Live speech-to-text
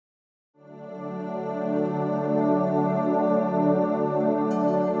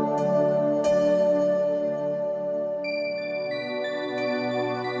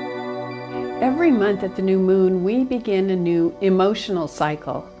Every month at the new moon, we begin a new emotional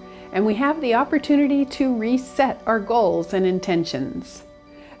cycle, and we have the opportunity to reset our goals and intentions.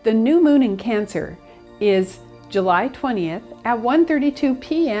 The new moon in Cancer is July 20th at 1:32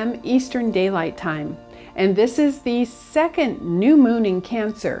 p.m. Eastern Daylight Time, and this is the second new moon in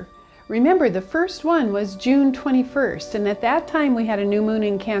Cancer. Remember, the first one was June 21st, and at that time we had a new moon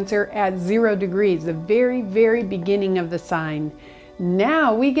in Cancer at 0 degrees, the very beginning of the sign.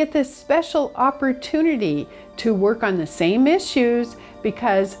 Now we get this special opportunity to work on the same issues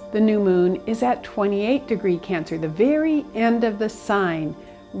because the new moon is at 28-degree Cancer, the very end of the sign.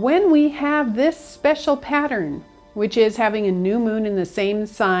 When we have this special pattern, which is having a new moon in the same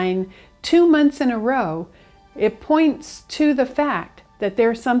sign 2 months in a row, it points to the fact that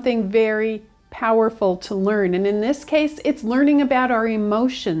there's something very powerful to learn. And in this case, it's learning about our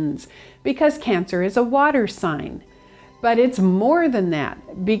emotions because Cancer is a water sign. But it's more than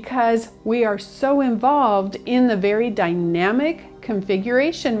that because we are so involved in the very dynamic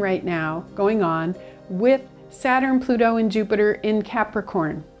configuration right now going on with Saturn, Pluto, and Jupiter in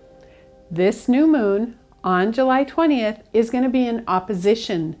Capricorn. This new moon on July 20th is going to be in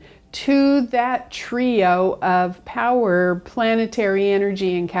opposition to that trio of power planetary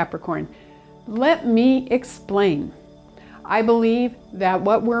energy in Capricorn. Let me explain. I believe that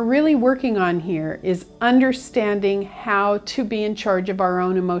what we're really working on here is understanding how to be in charge of our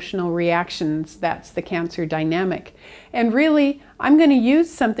own emotional reactions. That's the Cancer dynamic. And really, I'm going to use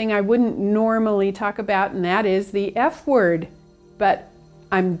something I wouldn't normally talk about, and that is the F word. But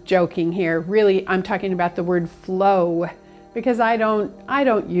I'm joking here. Really, I'm talking about the word flow, because I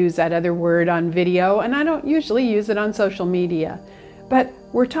don't use that other word on video, and I don't usually use it on social media. But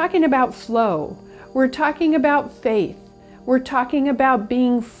we're talking about flow. We're talking about faith. We're talking about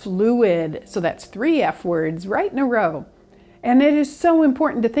being fluid. So that's 3 F words right in a row. And it is so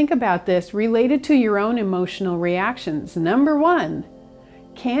important to think about this related to your own emotional reactions. Number 1,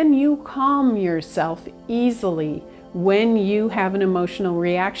 can you calm yourself easily when you have an emotional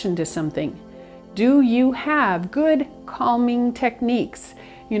reaction to something? Do you have good calming techniques?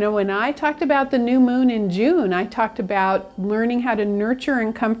 You know, when I talked about the new moon in June, I talked about learning how to nurture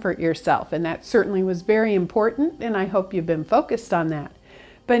and comfort yourself, and that certainly was very important, and I hope you've been focused on that.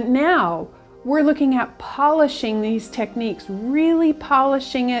 But now we're looking at polishing these techniques, really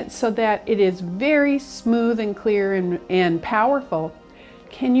polishing it so that it is very smooth and clear and powerful.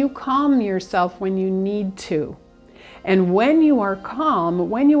 Can you calm yourself when you need to? And when you are calm,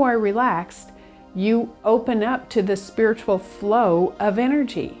 when you are relaxed, you open up to the spiritual flow of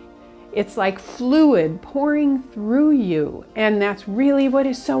energy. It's like fluid pouring through you, and that's really what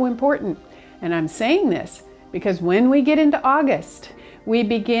is so important. And I'm saying this because when we get into August, we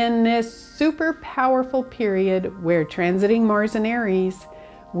begin this super powerful period where transiting Mars and Aries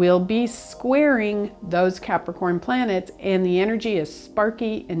will be squaring those Capricorn planets, and the energy is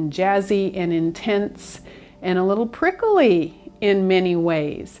sparky and jazzy and intense and a little prickly in many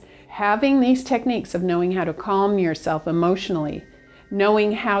ways. Having these techniques of knowing how to calm yourself emotionally,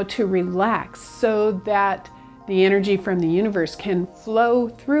 knowing how to relax so that the energy from the universe can flow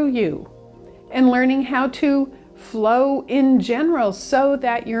through you, and learning how to flow in general so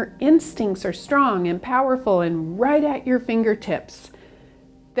that your instincts are strong and powerful and right at your fingertips.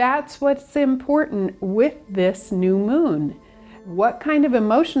 That's what's important with this new moon. What kind of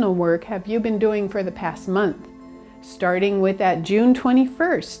emotional work have you been doing for the past month? Starting with that June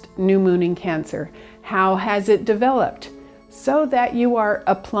 21st new moon in Cancer, how has it developed? So that you are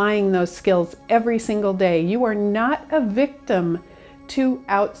applying those skills every single day. You are not a victim to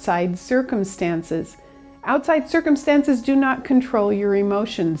outside circumstances. Outside circumstances do not control your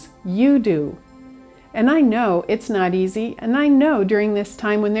emotions. You do. And I know it's not easy, and I know during this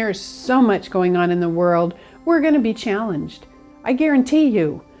time when there is so much going on in the world, we're going to be challenged. I guarantee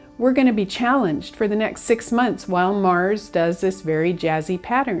you. We're going to be challenged for the next 6 months while Mars does this very jazzy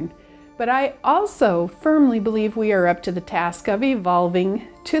pattern. But I also firmly believe we are up to the task of evolving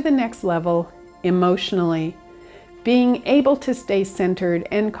to the next level emotionally, being able to stay centered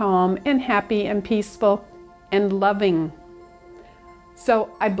and calm and happy and peaceful and loving.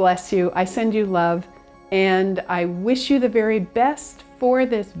 So I bless you, I send you love, and I wish you the very best for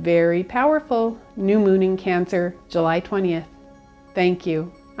this very powerful new moon in Cancer, July 20th. Thank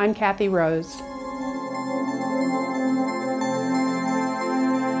you. I'm Kathy Rose.